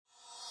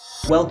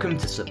Welcome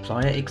to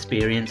Supplier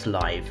Experience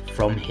Live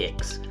from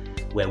HIX,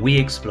 where we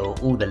explore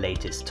all the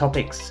latest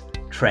topics,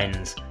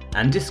 trends,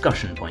 and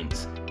discussion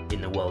points in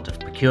the world of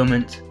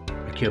procurement,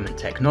 procurement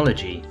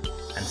technology,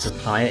 and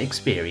supplier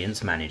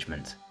experience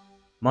management.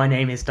 My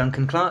name is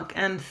Duncan Clark,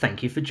 and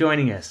thank you for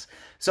joining us.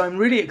 So I'm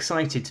really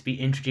excited to be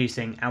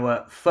introducing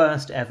our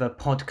first ever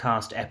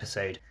podcast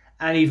episode,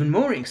 and even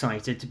more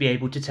excited to be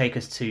able to take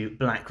us to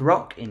Black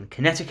Rock in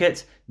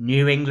Connecticut,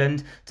 New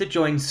England, to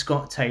join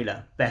Scott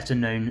Taylor, better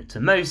known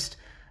to most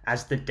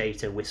as the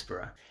Data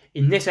Whisperer.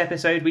 In this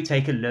episode, we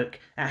take a look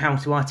at how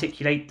to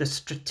articulate the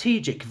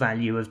strategic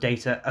value of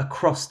data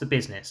across the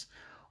business,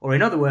 or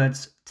in other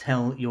words,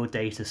 tell your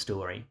data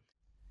story.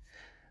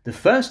 The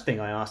first thing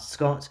I asked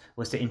Scott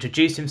was to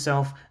introduce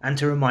himself and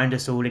to remind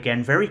us all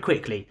again very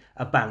quickly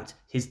about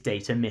his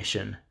data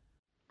mission.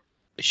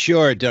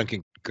 Sure,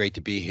 Duncan. Great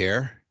to be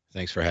here.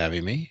 Thanks for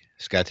having me.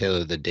 Scott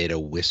Taylor, the Data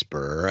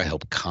Whisperer. I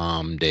help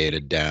calm data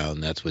down.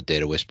 That's what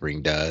data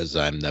whispering does.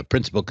 I'm the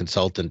principal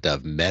consultant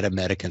of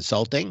Meta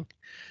Consulting.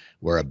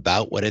 We're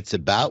about what it's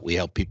about. We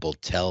help people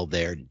tell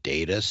their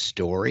data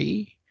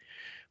story,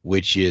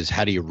 which is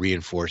how do you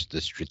reinforce the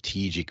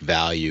strategic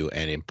value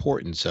and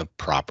importance of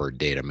proper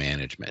data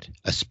management,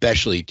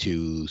 especially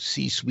to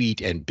C-suite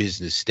and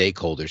business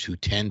stakeholders who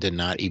tend to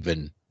not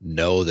even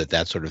know that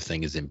that sort of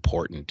thing is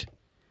important.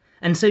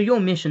 And so your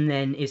mission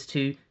then is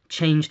to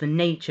change the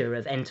nature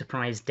of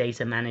enterprise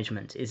data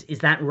management. Is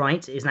that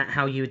right? Is that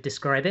how you would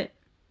describe it?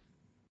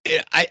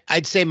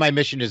 I'd say my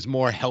mission is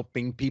more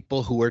helping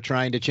people who are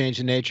trying to change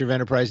the nature of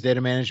enterprise data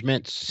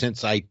management,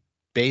 since I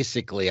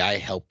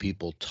help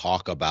people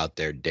talk about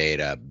their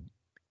data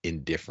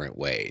in different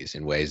ways,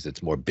 in ways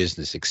that's more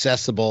business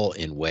accessible,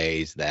 in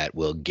ways that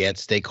will get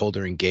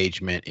stakeholder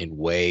engagement, in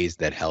ways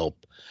that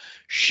help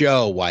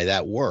show why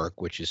that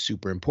work, which is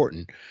super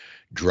important,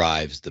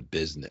 drives the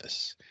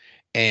business.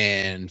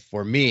 And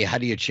for me, how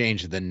do you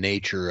change the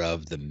nature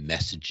of the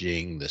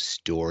messaging, the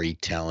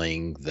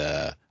storytelling,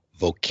 the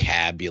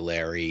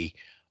vocabulary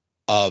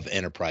of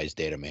enterprise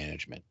data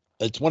management?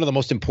 It's one of the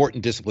most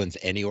important disciplines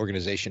any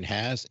organization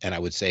has, and I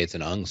would say it's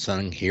an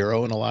unsung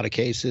hero in a lot of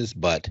cases,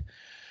 but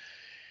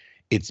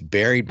it's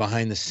buried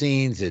behind the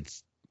scenes.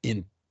 It's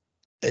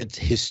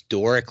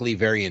historically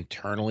very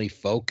internally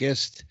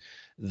focused.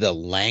 The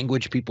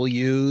language people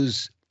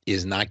use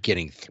is not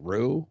getting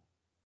through.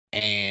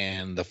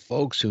 And the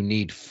folks who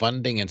need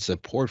funding and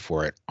support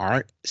for it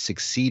aren't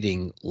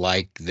succeeding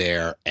like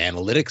their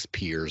analytics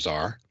peers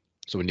are.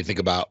 So when you think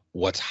about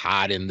what's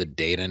hot in the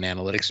data and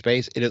analytics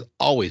space, it is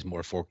always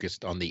more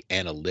focused on the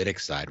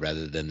analytics side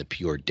rather than the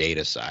pure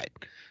data side.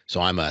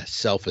 So I'm a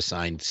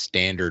self-assigned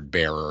standard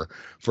bearer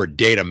for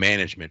data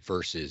management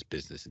versus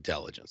business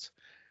intelligence.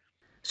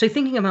 So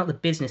thinking about the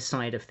business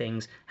side of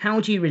things, how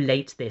do you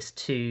relate this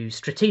to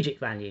strategic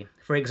value?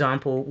 For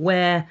example,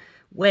 where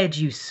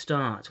do you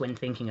start when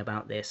thinking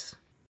about this?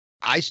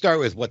 I start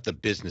with what the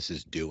business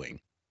is doing.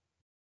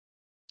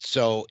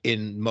 So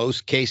in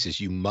most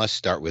cases, you must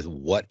start with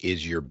what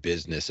is your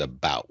business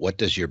about? What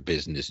does your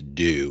business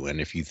do?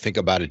 And if you think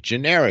about it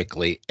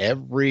generically,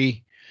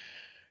 every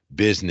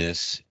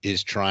business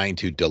is trying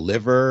to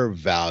deliver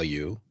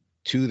value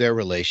to their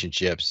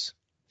relationships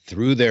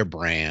through their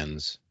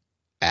brands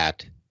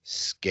at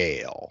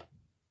scale.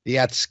 The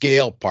at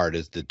scale part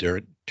is the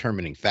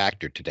determining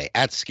factor today.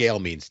 At scale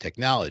means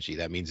technology.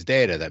 That means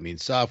data. That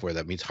means software.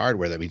 That means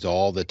hardware. That means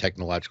all the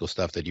technological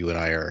stuff that you and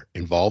I are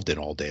involved in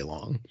all day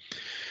long.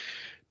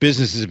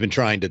 Businesses have been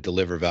trying to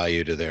deliver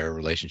value to their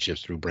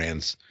relationships through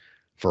brands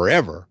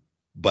forever,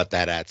 but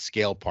that at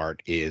scale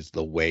part is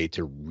the way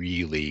to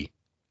really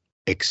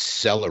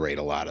accelerate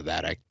a lot of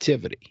that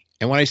activity.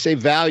 And when I say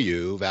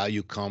value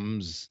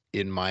comes,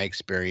 in my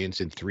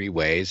experience, in three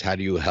ways. How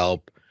do you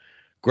help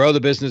grow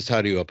the business?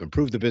 How do you help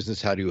improve the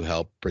business? How do you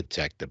help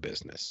protect the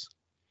business?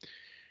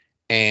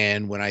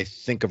 And when I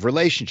think of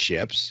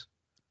relationships,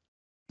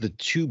 the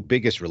two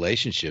biggest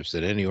relationships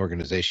that any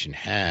organization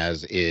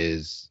has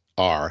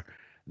are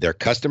their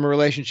customer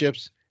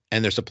relationships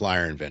and their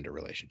supplier and vendor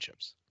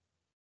relationships.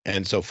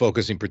 And so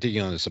focusing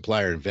particularly on the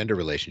supplier and vendor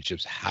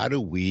relationships, how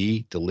do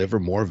we deliver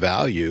more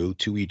value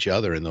to each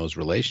other in those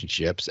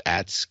relationships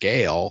at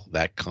scale?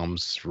 That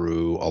comes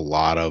through a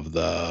lot of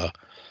the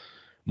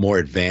more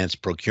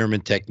advanced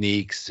procurement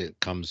techniques. It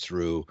comes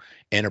through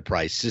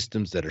enterprise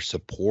systems that are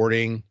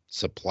supporting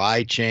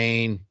supply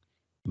chain,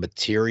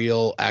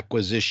 material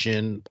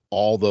acquisition,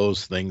 all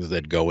those things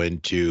that go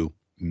into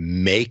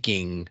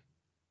making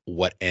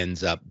what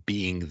ends up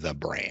being the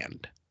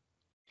brand.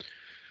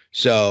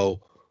 So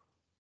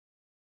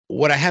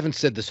what I haven't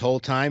said this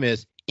whole time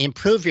is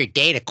improve your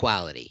data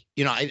quality.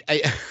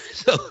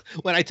 So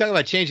when I talk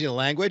about changing the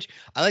language,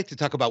 I like to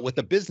talk about what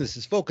the business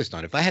is focused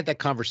on. If I had that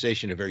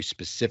conversation in a very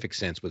specific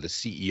sense with a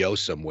CEO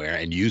somewhere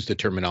and use the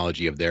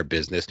terminology of their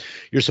business,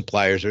 your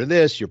suppliers are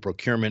this, your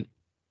procurement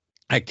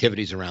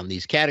activities around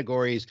these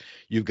categories,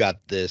 you've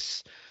got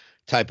this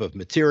type of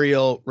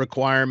material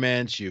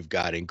requirements, you've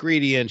got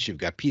ingredients, you've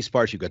got piece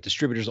parts, you've got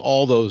distributors,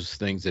 all those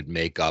things that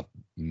make up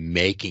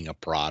making a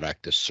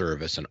product, a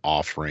service, an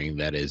offering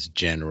that is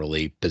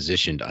generally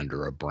positioned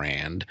under a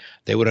brand.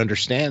 They would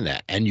understand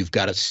that. And you've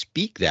got to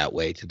speak that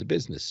way to the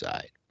business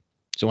side.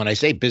 So when I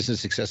say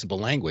business accessible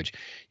language,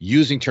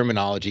 using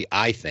terminology,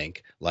 I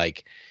think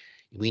like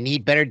we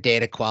need better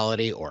data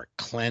quality or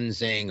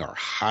cleansing or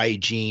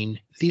hygiene.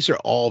 These are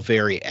all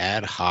very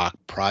ad hoc,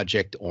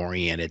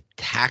 project-oriented,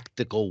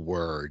 tactical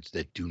words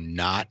that do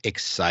not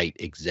excite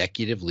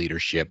executive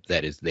leadership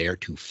that is there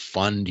to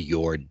fund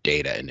your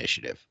data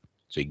initiative.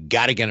 So you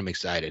got to get them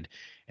excited,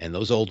 and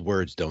those old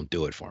words don't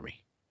do it for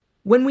me.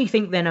 When we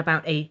think then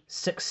about a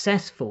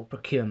successful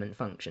procurement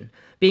function,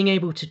 being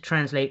able to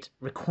translate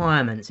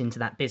requirements into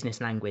that business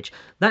language,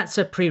 that's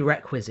a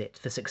prerequisite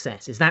for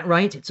success. Is that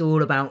right? It's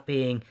all about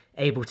being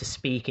able to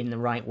speak in the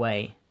right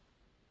way.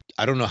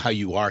 I don't know how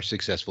you are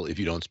successful if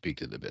you don't speak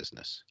to the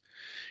business,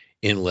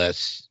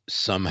 unless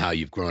somehow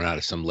you've grown out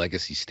of some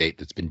legacy state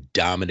that's been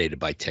dominated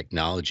by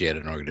technology at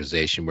an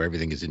organization where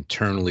everything is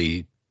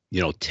internally,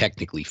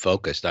 technically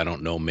focused. I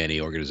don't know many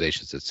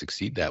organizations that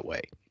succeed that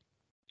way.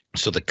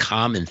 So the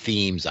common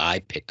themes I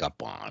pick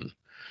up on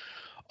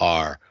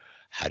are,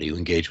 how do you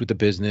engage with the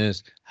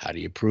business? How do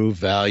you prove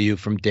value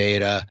from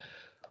data?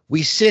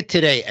 We sit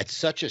today at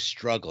such a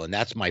struggle, and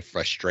that's my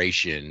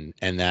frustration,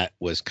 and that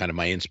was kind of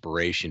my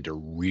inspiration to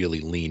really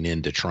lean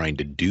into trying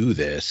to do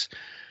this.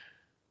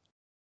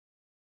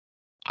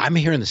 I'm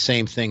hearing the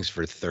same things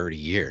for 30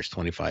 years,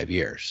 25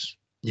 years.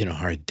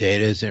 Our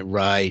data isn't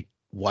right.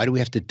 Why do we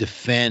have to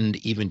defend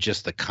even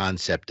just the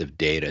concept of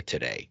data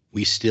today?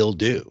 We still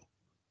do.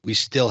 We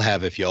still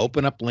have, if you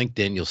open up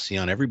LinkedIn, you'll see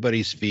on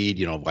everybody's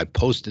feed, I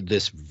posted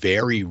this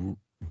very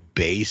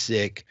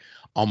basic,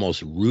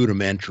 almost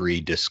rudimentary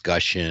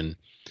discussion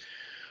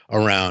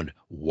around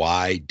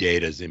why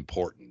data is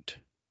important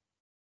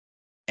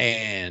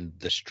and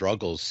the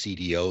struggles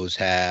CDOs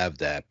have,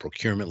 that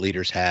procurement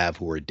leaders have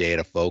who are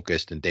data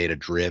focused and data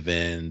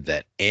driven,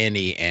 that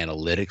any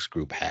analytics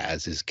group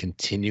has, is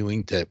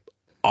continuing to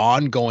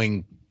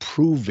ongoing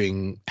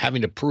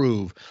having to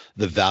prove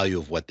the value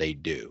of what they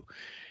do.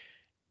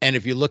 And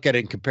if you look at it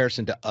in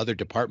comparison to other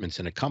departments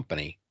in a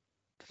company,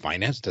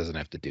 finance doesn't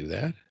have to do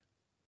that.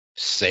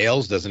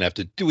 Sales doesn't have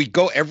to. Do we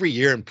go every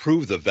year and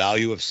prove the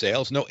value of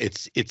sales? No,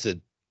 it's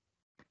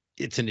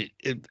an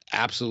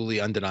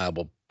absolutely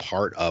undeniable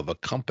part of a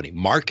company.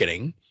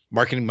 Marketing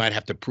might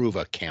have to prove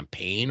a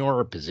campaign or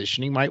a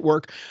positioning might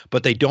work,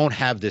 but they don't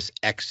have this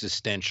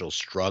existential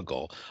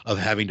struggle of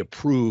having to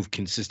prove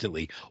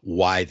consistently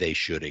why they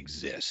should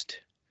exist.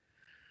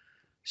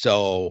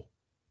 So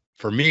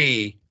for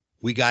me,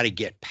 we got to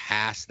get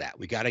past that.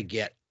 We got to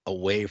get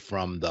away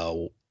from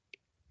the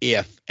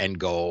if and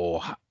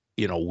go,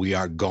 we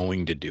are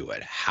going to do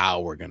it, how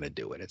we're going to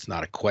do it. It's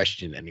not a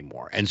question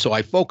anymore. And so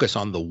I focus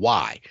on the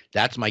why.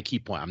 That's my key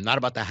point. I'm not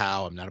about the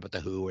how. I'm not about the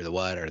who or the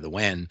what or the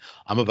when.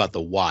 I'm about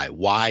the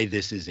why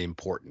this is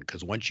important.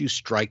 Because once you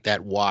strike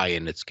that why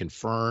and it's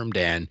confirmed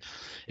and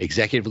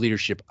executive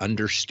leadership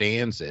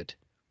understands it,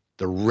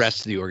 the rest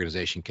of the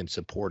organization can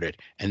support it,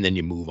 and then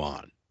you move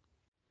on.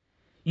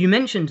 You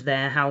mentioned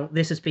there how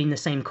this has been the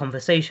same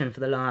conversation for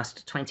the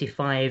last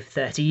 25,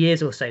 30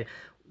 years or so.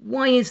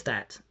 Why is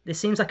that? This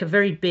seems like a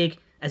very big,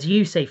 as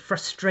you say,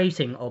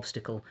 frustrating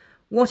obstacle.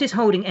 What is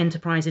holding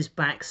enterprises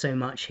back so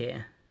much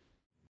here?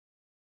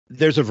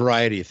 There's a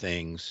variety of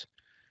things.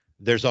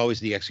 There's always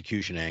the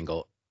execution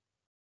angle.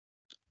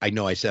 I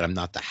know I said I'm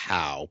not the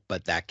how,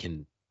 but that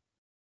can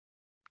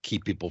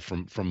keep people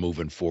from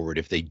moving forward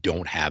if they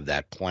don't have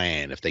that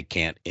plan, if they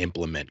can't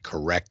implement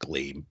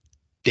correctly.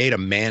 Data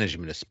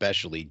management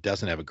especially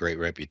doesn't have a great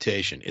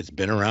reputation. It's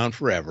been around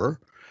forever.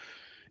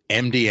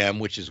 MDM,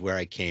 which is where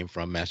I came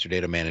from, Master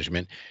Data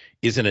Management,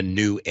 isn't a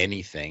new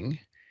anything.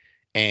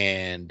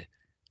 And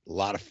a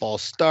lot of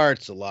false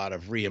starts, a lot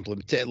of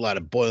re-implementation, a lot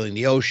of boiling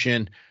the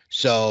ocean.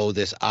 So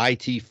this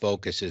IT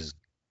focus has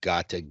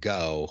got to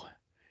go.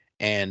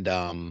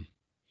 And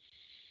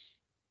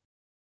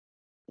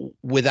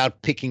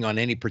without picking on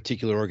any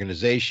particular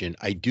organization,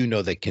 I do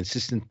know that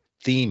consistent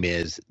theme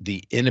is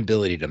the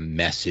inability to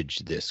message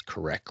this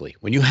correctly.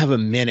 When you have a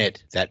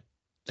minute, that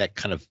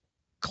kind of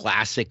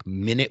classic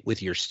minute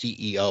with your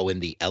CEO in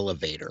the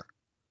elevator,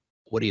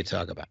 what do you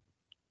talk about?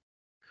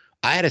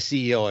 I had a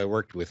CEO I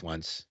worked with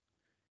once.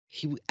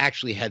 He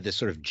actually had this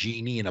sort of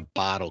genie in a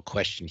bottle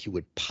question he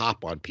would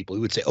pop on people.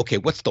 He would say, okay,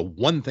 what's the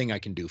one thing I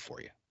can do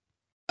for you?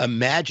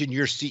 Imagine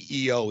your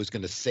CEO is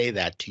going to say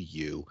that to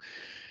you,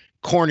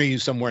 corner you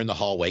somewhere in the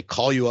hallway,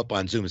 call you up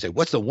on Zoom and say,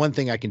 what's the one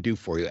thing I can do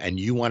for you? And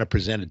you want to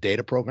present a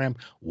data program.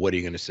 What are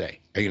you going to say?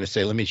 Are you going to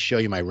say, let me show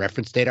you my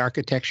reference data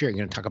architecture? Are you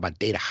going to talk about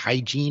data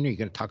hygiene? Are you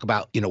going to talk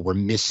about, we're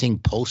missing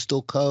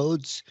postal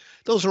codes?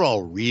 Those are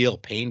all real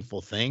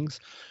painful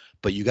things,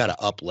 but you got to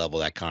up level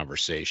that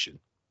conversation.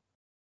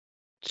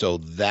 So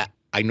that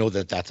I know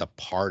that that's a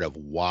part of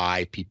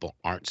why people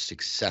aren't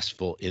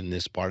successful in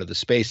this part of the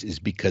space, is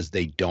because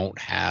they don't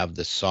have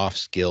the soft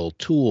skill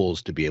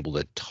tools to be able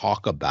to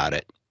talk about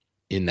it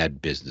in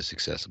that business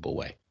accessible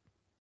way.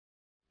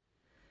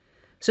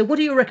 So what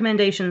are your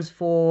recommendations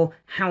for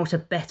how to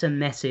better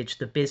message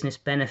the business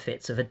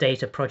benefits of a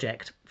data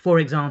project? For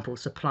example,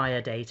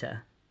 supplier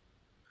data.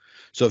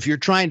 So if you're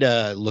trying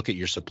to look at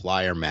your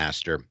supplier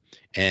master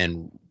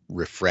and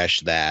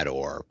refresh that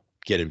or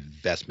get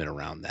investment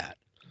around that,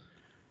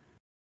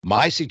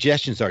 my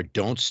suggestions are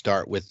don't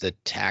start with the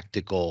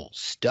tactical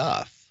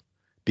stuff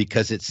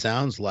because it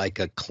sounds like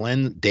a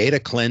data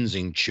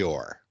cleansing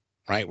chore,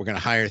 right? We're going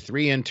to hire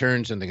 3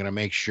 interns and they're going to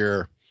make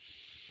sure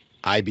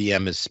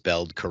IBM is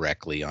spelled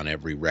correctly on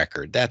every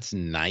record. That's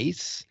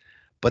nice,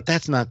 but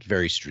that's not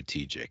very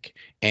strategic.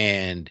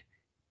 And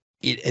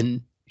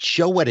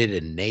show what it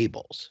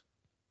enables.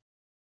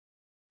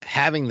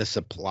 Having the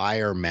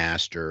supplier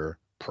master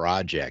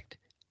project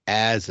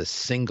as a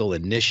single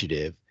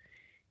initiative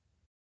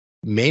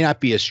may not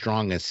be as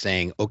strong as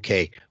saying,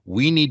 okay,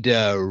 we need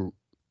to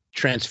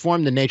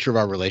transform the nature of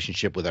our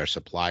relationship with our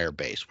supplier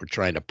base. We're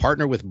trying to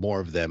partner with more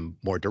of them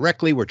more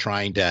directly. We're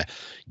trying to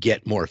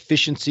get more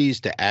efficiencies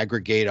to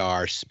aggregate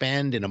our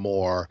spend in a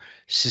more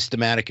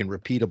systematic and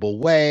repeatable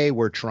way.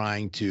 We're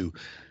trying to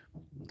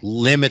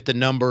limit the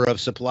number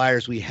of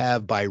suppliers we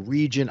have by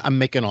region. I'm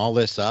making all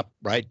this up,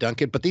 right,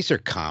 Duncan? But these are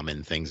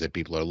common things that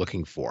people are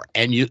looking for.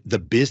 And the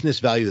business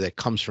value that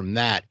comes from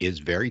that is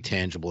very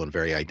tangible and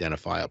very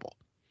identifiable.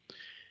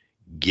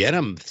 Get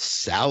them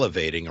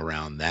salivating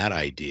around that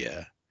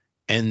idea.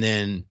 And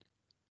then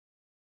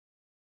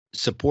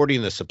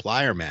supporting the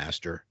supplier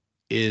master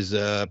is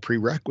a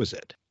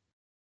prerequisite.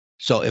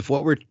 So if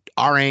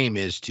our aim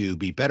is to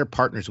be better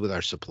partners with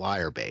our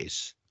supplier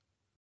base,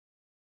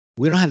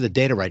 we don't have the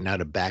data right now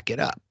to back it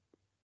up.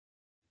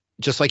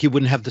 Just like you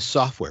wouldn't have the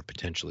software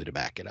potentially to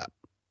back it up.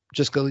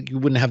 Just like you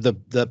wouldn't have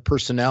the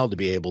personnel to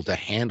be able to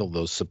handle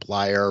those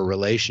supplier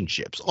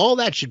relationships. All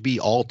that should be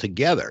all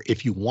together.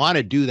 If you want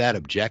to do that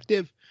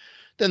objective,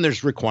 then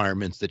there's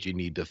requirements that you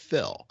need to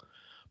fill.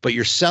 But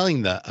you're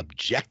selling the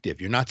objective.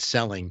 You're not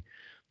selling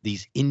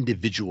these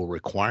individual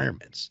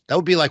requirements. That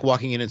would be like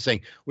walking in and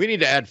saying, we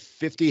need to add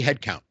 50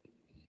 headcount.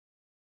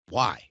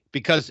 Why?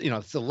 Because,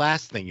 it's the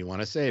last thing you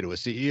want to say to a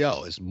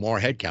CEO is more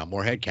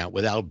headcount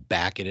without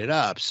backing it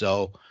up.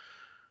 So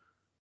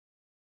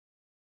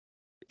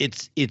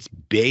it's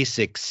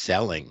basic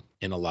selling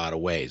in a lot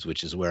of ways,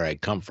 which is where I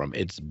come from.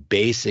 It's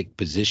basic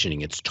positioning.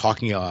 It's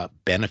talking about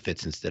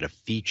benefits instead of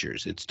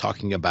features. It's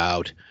talking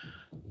about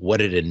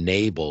what it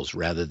enables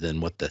rather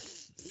than what the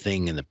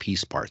thing and the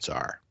piece parts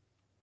are.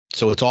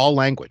 So it's all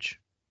language.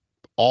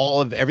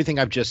 All of everything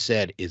I've just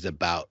said is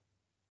about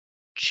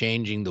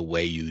changing the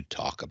way you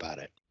talk about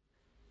it.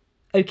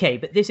 Okay,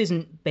 but this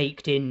isn't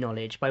baked in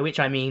knowledge, by which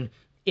I mean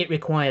it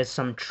requires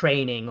some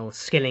training or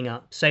skilling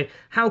up. So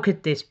how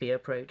could this be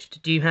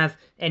approached? Do you have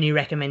any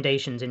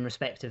recommendations in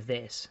respect of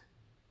this?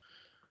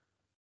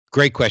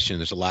 Great question.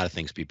 There's a lot of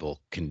things people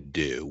can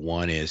do.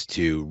 One is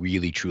to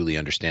really, truly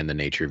understand the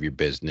nature of your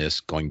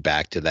business, going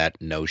back to that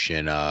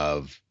notion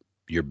of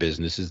your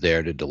business is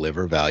there to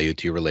deliver value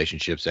to your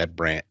relationships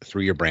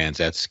through your brands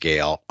at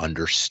scale.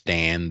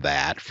 Understand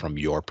that from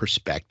your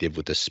perspective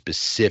with the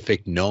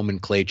specific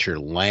nomenclature,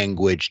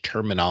 language,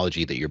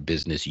 terminology that your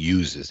business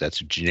uses.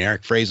 That's a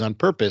generic phrase on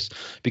purpose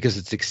because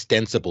it's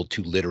extensible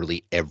to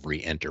literally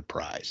every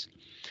enterprise.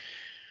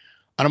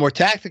 On a more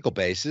tactical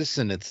basis,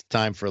 and it's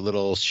time for a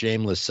little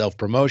shameless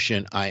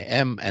self-promotion, I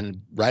am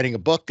writing a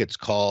book. It's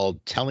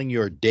called Telling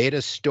Your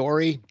Data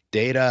Story,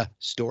 Data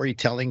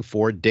Storytelling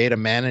for Data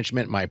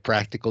Management, my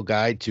practical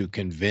guide to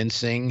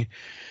convincing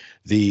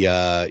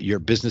your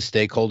business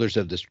stakeholders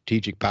of the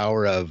strategic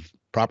power of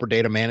proper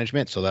data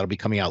management. So that'll be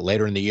coming out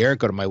later in the year.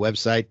 Go to my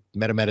website,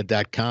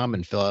 metameta.com,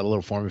 and fill out a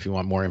little form if you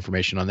want more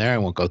information on there. I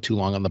won't go too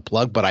long on the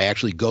plug, but I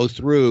actually go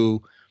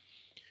through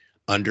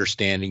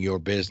understanding your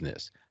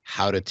business,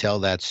 how to tell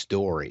that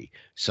story,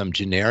 some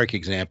generic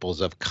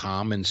examples of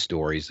common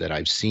stories that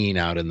I've seen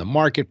out in the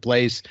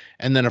marketplace,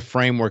 and then a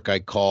framework I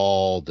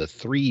call the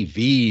 3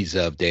 V's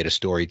of data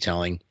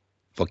storytelling: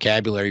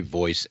 vocabulary,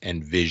 voice,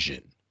 and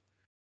vision.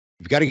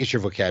 You've got to get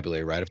your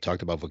vocabulary right. I've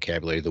talked about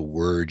vocabulary. The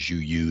words you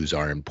use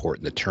are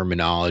important. The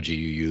terminology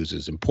you use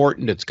is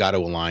important. It's got to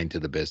align to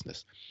the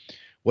business.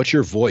 What's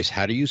your voice?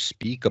 How do you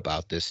speak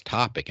about this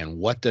topic? And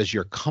what does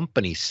your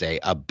company say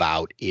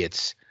about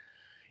its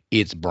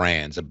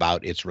brands,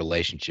 about its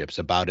relationships,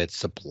 about its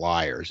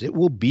suppliers? It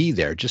will be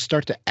there. Just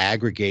start to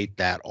aggregate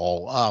that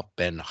all up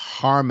and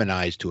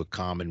harmonize to a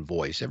common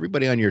voice.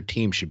 Everybody on your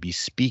team should be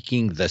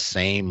speaking the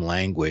same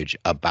language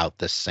about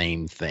the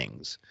same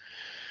things.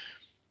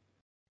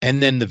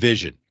 And then the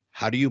vision.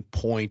 How do you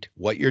point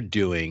what you're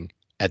doing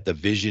at the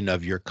vision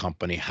of your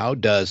company? How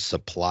does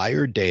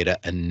supplier data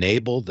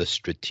enable the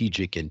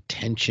strategic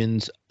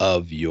intentions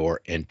of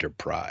your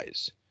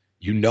enterprise?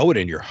 You know it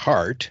in your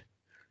heart.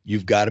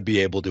 You've got to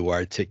be able to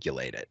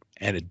articulate it.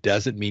 And it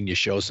doesn't mean you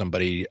show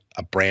somebody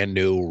a brand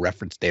new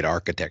reference data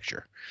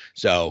architecture.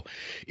 So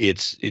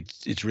it's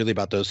really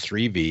about those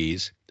 3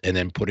 V's and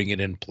then putting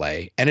it in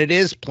play. And it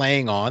is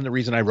playing on. The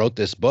reason I wrote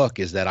this book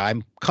is that I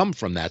come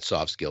from that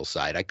soft skill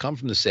side. I come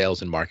from the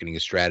sales and marketing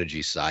and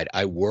strategy side.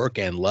 I work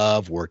and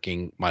love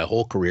working my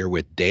whole career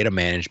with data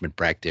management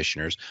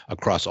practitioners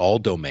across all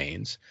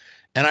domains.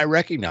 And I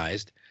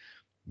recognized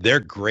they're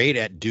great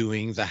at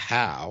doing the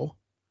how.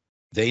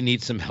 They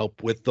need some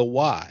help with the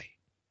why.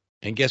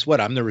 And guess what?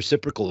 I'm the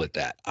reciprocal at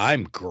that.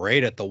 I'm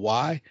great at the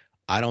why.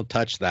 I don't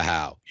touch the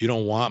how. You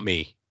don't want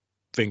me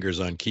fingers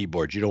on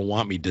keyboards. You don't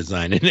want me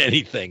designing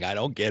anything. I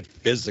don't get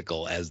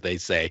physical, as they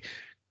say.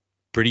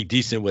 Pretty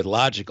decent with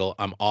logical.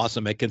 I'm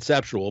awesome at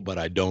conceptual, but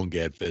I don't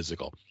get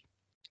physical.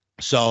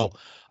 So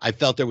I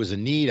felt there was a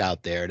need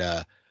out there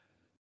to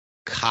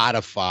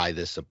codify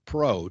this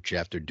approach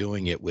after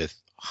doing it with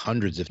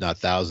hundreds, if not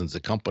thousands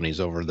of companies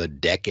over the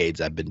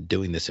decades I've been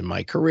doing this in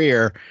my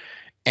career.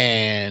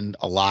 And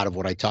a lot of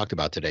what I talked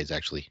about today is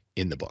actually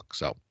in the book.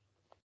 So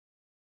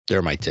there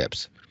are my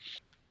tips.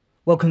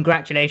 Well,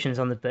 congratulations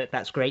on the book.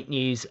 That's great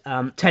news.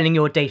 Telling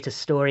your data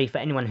story for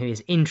anyone who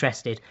is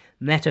interested,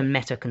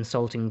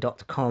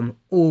 metaconsulting.com,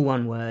 all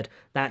one word.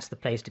 That's the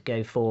place to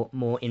go for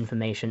more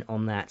information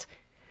on that.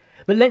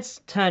 But let's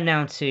turn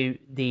now to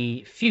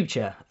the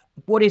future.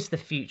 What is the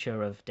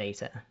future of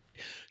data?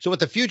 So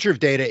what the future of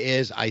data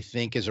is, I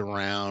think, is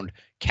around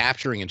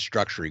capturing and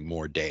structuring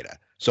more data.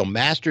 So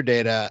master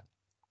data,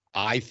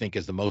 I think,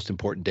 is the most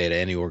important data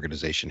any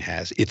organization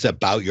has. It's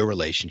about your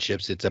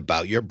relationships. It's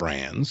about your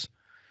brands.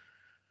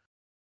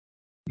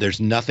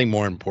 There's nothing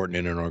more important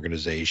in an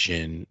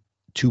organization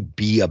to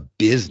be a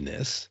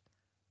business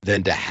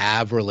than to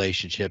have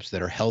relationships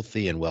that are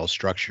healthy and well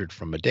structured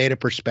from a data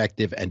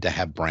perspective and to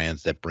have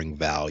brands that bring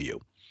value.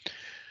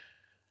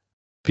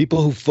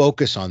 People who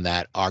focus on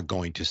that are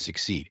going to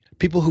succeed.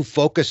 People who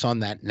focus on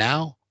that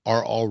now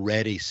are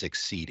already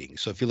succeeding.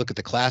 So if you look at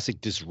the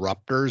classic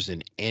disruptors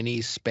in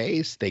any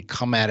space, they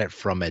come at it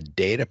from a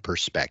data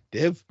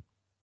perspective.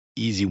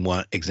 Easy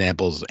one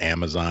examples: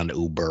 Amazon,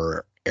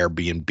 Uber,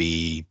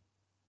 Airbnb,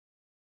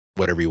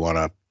 whatever you want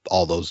to,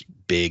 all those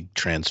big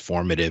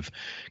transformative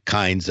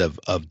kinds of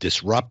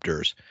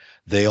disruptors.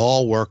 They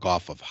all work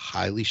off of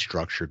highly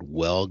structured,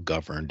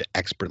 well-governed,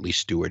 expertly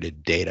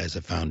stewarded data as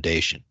a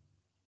foundation.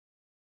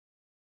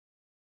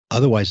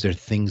 Otherwise, their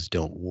things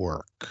don't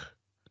work.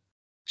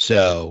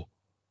 So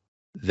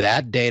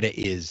that data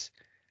is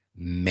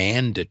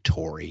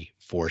mandatory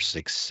for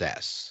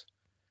success.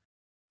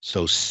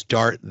 So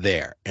start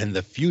there, and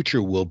the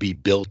future will be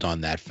built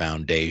on that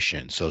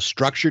foundation. So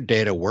structured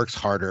data works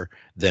harder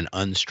than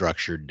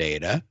unstructured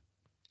data.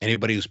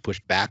 Anybody who's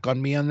pushed back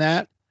on me on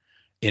that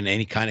in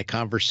any kind of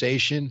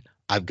conversation,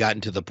 I've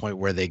gotten to the point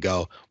where they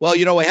go, well,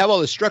 you know, I have all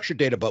this structured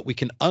data, but we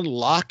can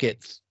unlock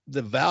it,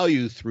 the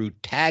value, through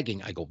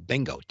tagging. I go,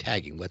 bingo,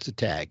 tagging. What's a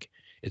tag?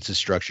 It's a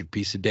structured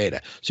piece of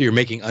data. So you're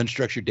making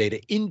unstructured data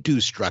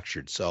into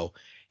structured. So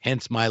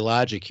hence my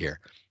logic here.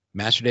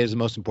 Master data is the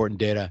most important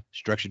data.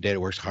 Structured data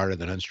works harder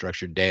than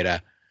unstructured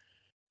data.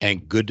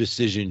 And good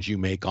decisions you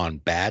make on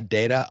bad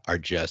data are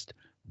just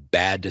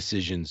bad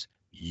decisions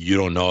you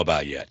don't know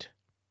about yet.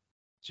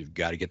 So you've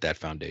got to get that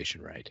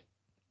foundation right.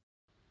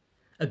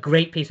 A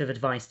great piece of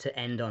advice to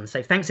end on.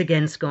 So thanks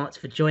again, Scott,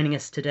 for joining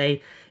us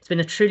today. It's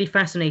been a truly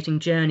fascinating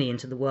journey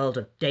into the world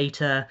of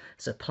data,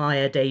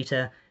 supplier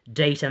data,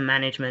 data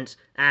management,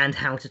 and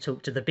how to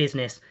talk to the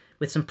business,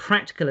 with some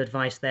practical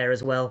advice there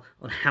as well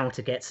on how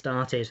to get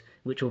started,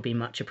 which will be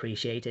much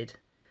appreciated.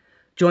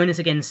 Join us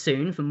again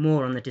soon for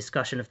more on the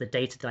discussion of the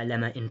data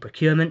dilemma in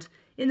procurement.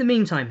 In the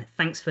meantime,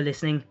 thanks for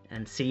listening,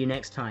 and see you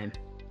next time.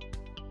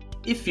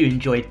 If you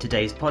enjoyed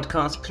today's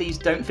podcast, please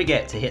don't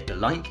forget to hit the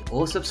like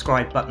or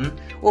subscribe button,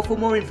 or for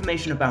more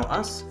information about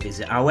us,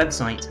 visit our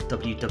website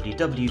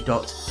www.hicks.com.